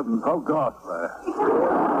 Good heavens, how ghastly.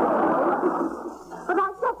 But I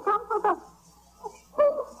just come for the...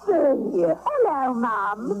 Hello,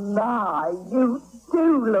 Mum. My, you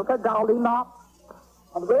do look a gollymop.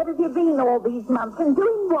 And where have you been all these months and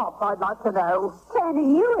doing what, I'd like to know?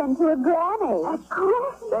 Turning you into a granny. A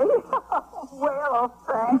granny? Well,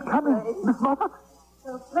 thanks. Coming, Miss Moffat.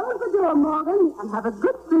 So close the door, Morgan, and have a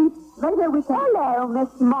good sleep. Later we can... Hello, Miss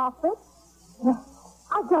Moffat.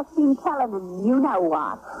 I've just been telling him you know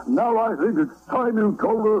what. Now I think it's time you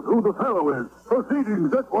told us who the fellow is.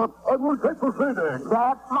 Proceedings, that's what. I will take proceedings.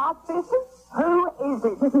 That's my business. Who is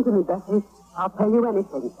it? Listen to me, Bessie. I'll pay you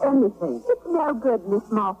anything. Anything. It's no good, Miss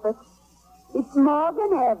Moffat. It's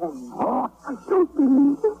Morgan Evans. What? I don't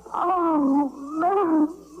believe it. Oh, man.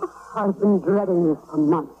 I've been dreading this for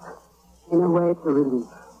months. In a way, it's a relief.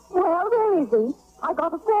 Well, where is he? I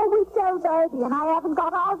got a 4-week-old baby, and I haven't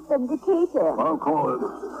got a husband to keep him. I'll call him.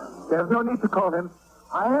 There's no need to call him.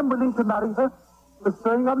 I am willing to marry her,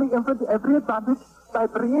 bestowing on the infant every advantage by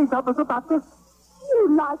bringing it up as a Baptist.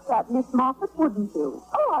 You'd like that, Miss Moffat, wouldn't you?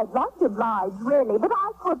 Oh, I'd like to oblige, really, but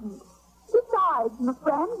I couldn't. Besides, my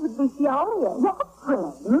friends would be furious. What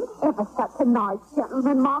friends? Ever such a nice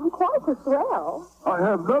gentleman, Mom, quite as well. I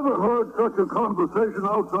have never heard such a conversation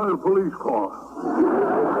outside a police court.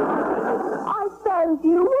 I suppose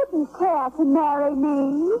you wouldn't care to marry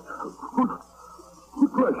me.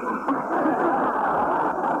 Good question.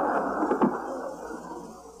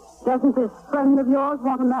 Doesn't this friend of yours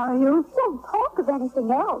want to marry you? Don't talk of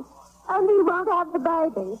anything else. Only he won't have the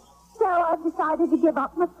baby. So I've decided to give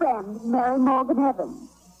up my friend and marry Morgan Evans.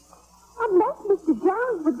 Unless Mr.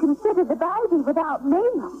 Jones would consider the baby without me.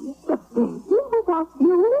 The baby without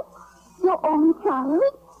you? Your own child?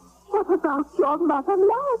 What about your mother,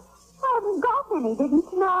 love? I haven't got any, didn't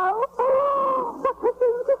you know? Oh, what a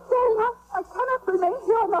thing to say. I cannot remain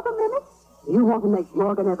here another minute. You want to make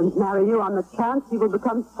Morgan Evans marry you on the chance he will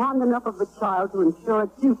become fond enough of the child to ensure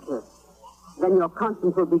its future. Then your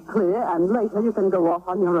conscience will be clear, and later you can go off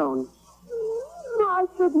on your own. I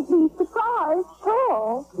shouldn't be surprised at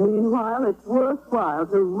all. Meanwhile, it's worthwhile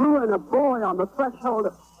to ruin a boy on the threshold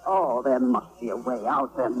of... Oh, there must be a way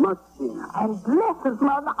out. There must be. And bless his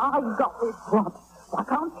mother, I've got this. What? Why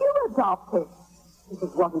can't you adopt it?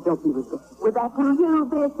 Mrs. Watson, don't be ridiculous. Would that do you,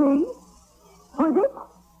 Bessie? Would it?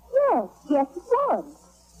 Yes, it would.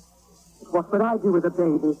 What would I do with a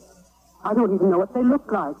baby? I don't even know what they look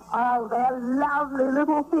like. Oh, they're lovely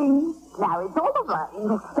little things. Now, it's all right.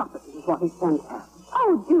 Stop it, is what he sent her.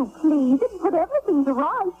 Oh, do please, and put everything to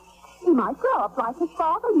rights. He might grow up like his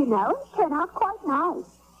father, you know, and turn out quite nice.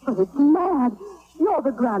 But it's mad. You're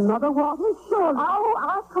the grandmother, Watson, surely. Oh,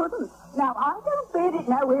 I couldn't. Now, I don't bear it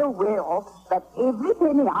no ill will, but every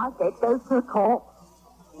penny I get goes to the court.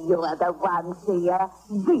 You're the one, dear.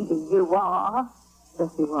 Really you are.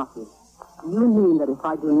 Bessie Watson, you mean that if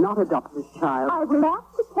I do not adopt this child... I will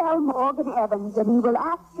have to tell Morgan Evans and he will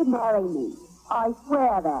ask to marry me. I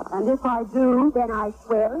swear that. And if I do... Then I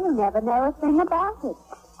swear he'll never know a thing about it.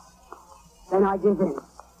 Then I give in.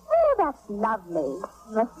 Oh, that's lovely.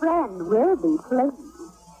 My friend will be pleased.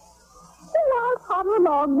 Well, I'll come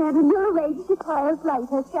along then and we'll arrange details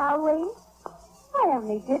later, shall we? I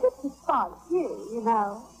only did it to spite you, you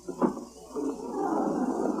know.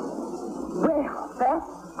 Well, that's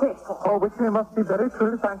quick. For which we must be very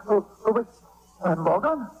truly thankful. For which...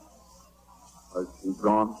 Morgan? Has she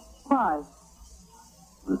gone? Why?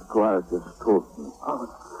 Miss Squire just told me.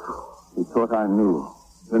 He thought I knew.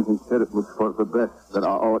 Then he said it was for the best, that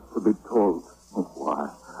I ought to be told. Why?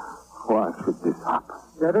 Why should this happen?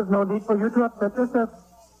 There is no need for you to upset yourself.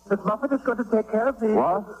 Miss Moffat is going to take care of the...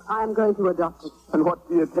 What? I'm going to adopt it. And what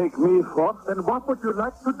do you take me for? Then what would you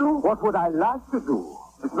like to do? What would I like to do?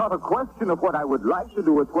 It's not a question of what I would like to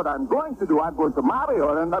do. It's what I'm going to do. I'm going to marry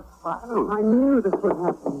her, and that's final. I knew this would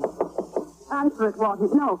happen. Answer it, Walton.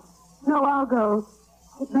 No, I'll go.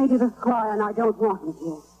 It may be the Squire, and I don't want him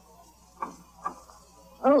here.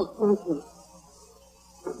 Oh, thank you.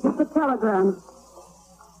 It's a telegram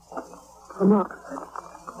from Oxford.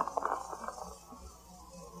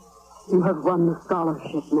 You have won the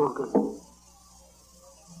scholarship, Morgan.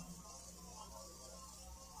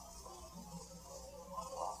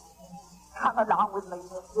 Come along with me,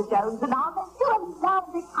 Mr. Jones, and I'll make you a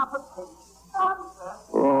lovely cup of tea.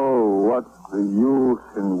 Oh, what's the use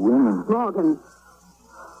in women? Morgan,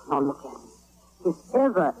 now look at me. If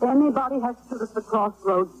ever anybody has stood at the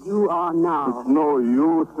crossroads, you are now. It's no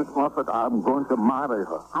use, Miss Moffat. I'm going to marry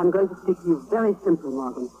her. I'm going to speak to you very simply,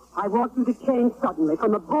 Morgan. I want you to change suddenly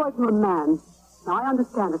from a boy to a man. Now, I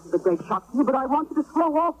understand this is a great shock to you, but I want you to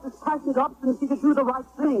throw off this passionate obstinacy to do the right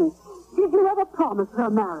thing. Did you ever promise her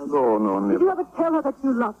marriage? No, never. Did you ever tell her that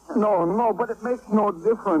you loved her? No, but it makes no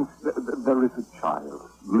difference. There is a child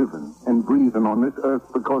living and breathing on this earth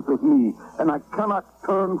because of me, and I cannot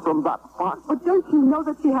turn from that fact. But don't you know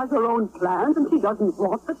that she has her own plans and she doesn't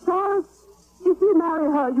want the child? If you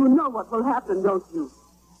marry her, you know what will happen, don't you?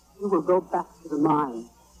 You will go back to the mine.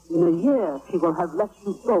 In a year, she will have left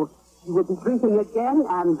you both. You will be drinking again,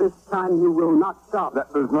 and this time you will not stop.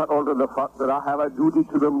 That does not alter the fact that I have a duty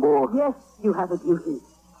to them both. Yes, you have a duty.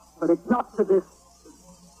 But it's not to this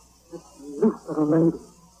loose little lady.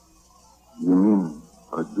 You mean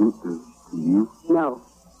a duty to you? No.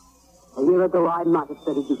 A year ago, I might have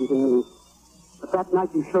said a duty to me. But that night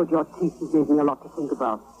you showed your teeth, you gave me a lot to think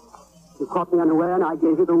about. You caught me unaware, and I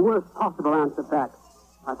gave you the worst possible answer back.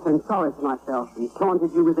 I turned sorry for myself and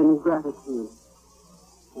taunted you with ingratitude.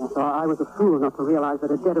 And so I was a fool not to realize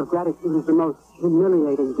that a debt of gratitude is the most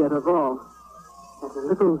humiliating debt of all. That a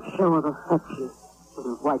little show of affection would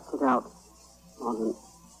have wiped it out. Morgan,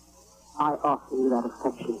 I offer you that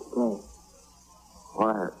affection today.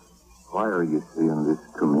 Why are you saying this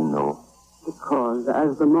to me, Noel? Because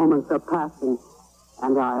as the moments are passing,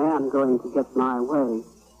 and I am going to get my way,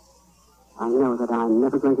 I know that I'm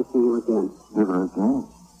never going to see you again. Never again?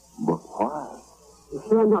 But why? If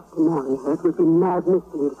you're not to marry her, it would be madness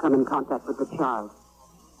for you to come in contact with the child.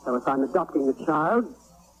 So if I'm adopting the child,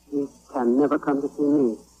 you can never come to see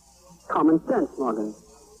me. Common sense, Morgan.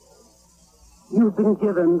 You've been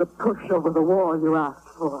given the push over the wall you asked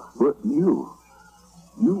for. But you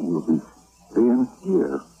will be staying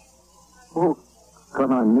here. Oh,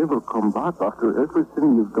 can I never come back after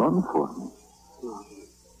everything you've done for me? Morgan.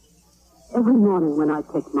 Every morning when I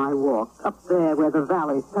take my walk, up there where the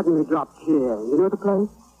valley suddenly drops here, you know the place?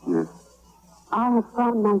 Yes. I have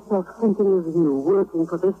found myself thinking of you, working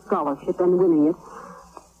for this scholarship and winning it,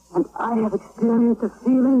 and I have experienced a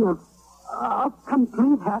feeling of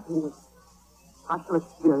complete happiness. I shall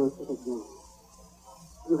experience it again.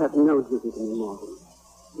 You have no duty to me, Morgan.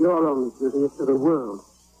 Your only duty is to the world.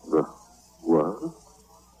 The world?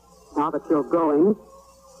 Now that you're going,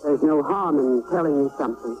 there's no harm in telling you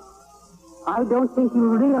something. I don't think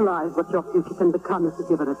you realize what your future can become if you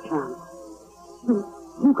give it a chance.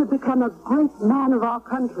 You could become a great man of our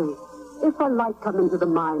country. If a light come into the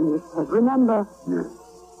mine, you said, remember? Yes.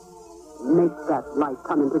 Make that light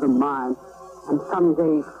come into the mine, and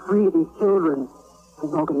someday free these children.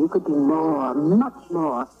 And Morgan, you could be more, much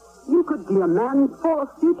more. You could be a man for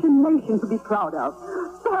a future nation to be proud of.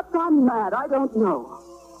 Perhaps I'm mad, I don't know.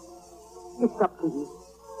 It's up to you.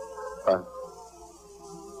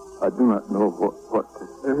 I do not know what to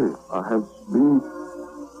say. I have been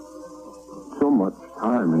so much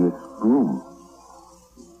time in this room.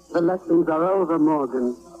 The lessons are over,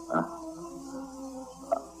 Morgan.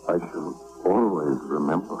 I shall always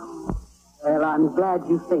remember. Well, I'm glad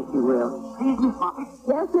you think you will. Please, Miss Moffat.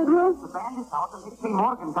 Yes, Edward? The band is out and H.K.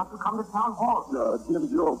 Morgan got to come to town hall. Jim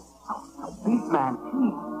Joe. Now, please, man,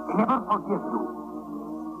 please. I never forgive you.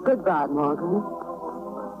 Goodbye, Morgan.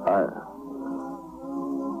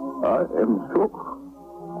 I am so...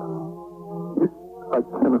 I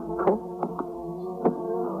cannot talk.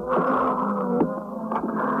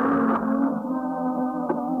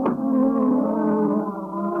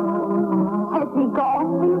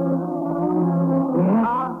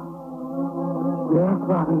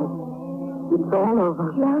 It's all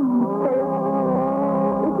over. Yes,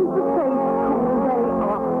 this is the place cool day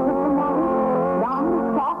off with the money. Down the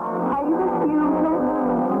soft, tight as usual.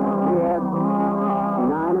 Yes.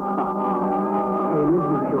 9 o'clock. Same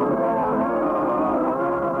as usual.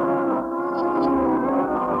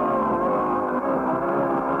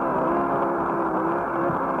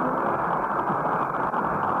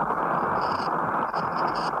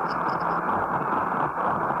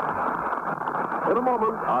 In a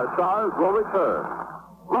moment, our stars will return.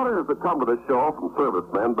 Letters that come to this show from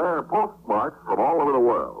servicemen bear postmarks from all over the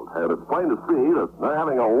world, and it's plain to see that they're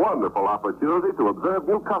having a wonderful opportunity to observe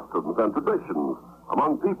new customs and traditions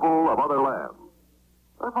among people of other lands.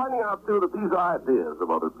 They're finding out, too, that these ideas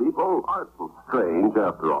of other people aren't so strange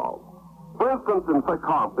after all. For instance, in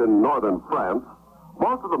Fécamp in northern France,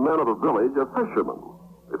 most of the men of the village are fishermen.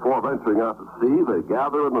 Before venturing out to sea, they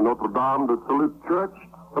gather in the Notre Dame de Salute church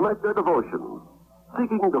to make their devotions,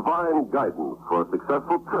 seeking divine guidance for a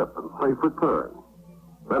successful trip and safe return.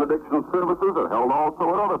 Benediction services are held also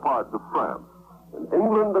in other parts of France, in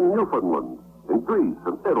England and Newfoundland, in Greece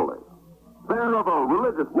and Italy. They're of a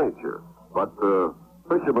religious nature, but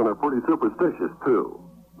fishermen are pretty superstitious, too.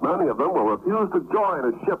 Many of them will refuse to join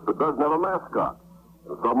a ship that doesn't have a mascot,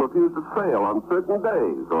 and some refuse to sail on certain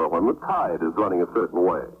days or when the tide is running a certain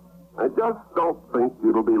way. I just don't think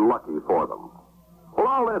it'll be lucky for them. Well,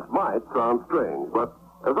 all this might sound strange, but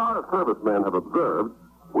as our servicemen have observed,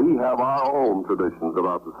 we have our own traditions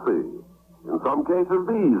about the sea. In some cases,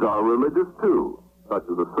 these are religious, too, such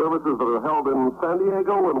as the services that are held in San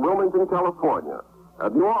Diego and Wilmington, California,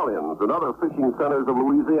 at New Orleans and other fishing centers of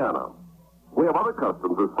Louisiana. We have other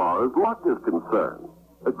customs as far as luck is concerned.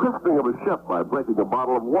 The christening of a ship by breaking a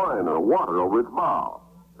bottle of wine or water over its bow.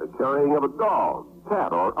 The carrying of a dog,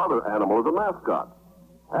 cat, or other animal as a mascot.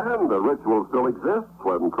 And the ritual still exists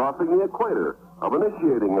when crossing the equator of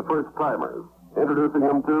initiating the first-timers, introducing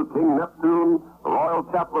them to King Neptune, the royal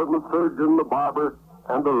chaplain, the surgeon, the barber,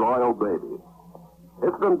 and the royal baby.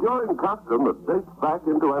 It's an enduring custom that dates back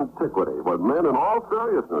into antiquity, when men in all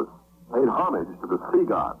seriousness paid homage to the sea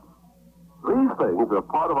gods. These things are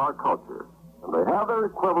part of our culture, and they have their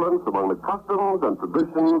equivalents among the customs and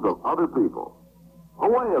traditions of other people. The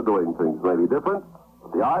way of doing things may be different,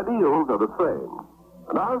 but the ideals are the same.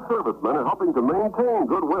 And our servicemen are helping to maintain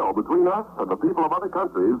goodwill between us and the people of other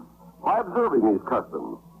countries by observing these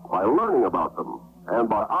customs, by learning about them, and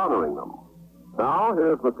by honoring them. Now,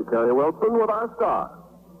 here's Mr. Kerry Wilson with our stars.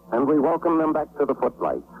 And we welcome them back to the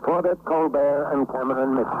footlights, Claudette Colbert and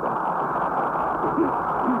Cameron Mitchell.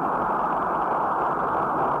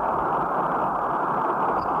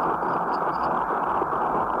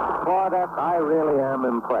 Claudette, I really am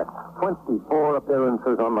impressed. 24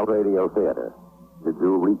 appearances on the radio theater. Did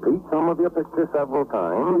you repeat some of your pictures several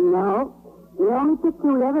times? No. The only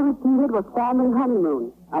picture we ever repeated was Family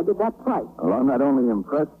Honeymoon. I did that twice. Well, I'm not only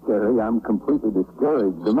impressed, Terry, I'm completely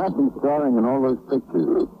discouraged. Imagine starring in all those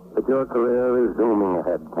pictures. But your career is zooming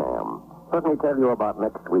ahead, Cam. Let me tell you about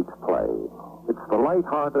next week's play. It's the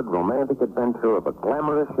light-hearted, romantic adventure of a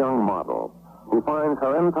glamorous young model who finds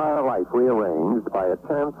her entire life rearranged by a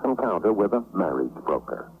chance encounter with a marriage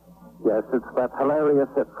broker. Yes, it's that hilarious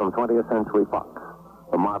hit from 20th Century Fox,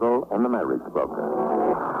 The Model and the Marriage Broker.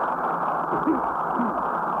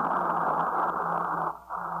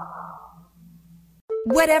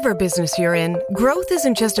 Whatever business you're in, growth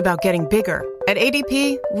isn't just about getting bigger. At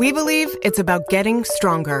ADP, we believe it's about getting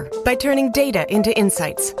stronger by turning data into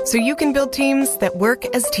insights so you can build teams that work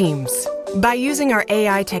as teams. By using our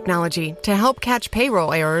AI technology to help catch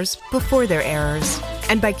payroll errors before they're errors.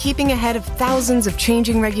 And by keeping ahead of thousands of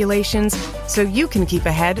changing regulations so you can keep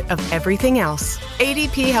ahead of everything else.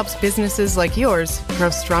 ADP helps businesses like yours grow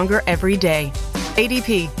stronger every day.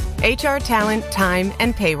 ADP, HR, talent, time,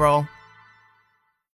 and payroll.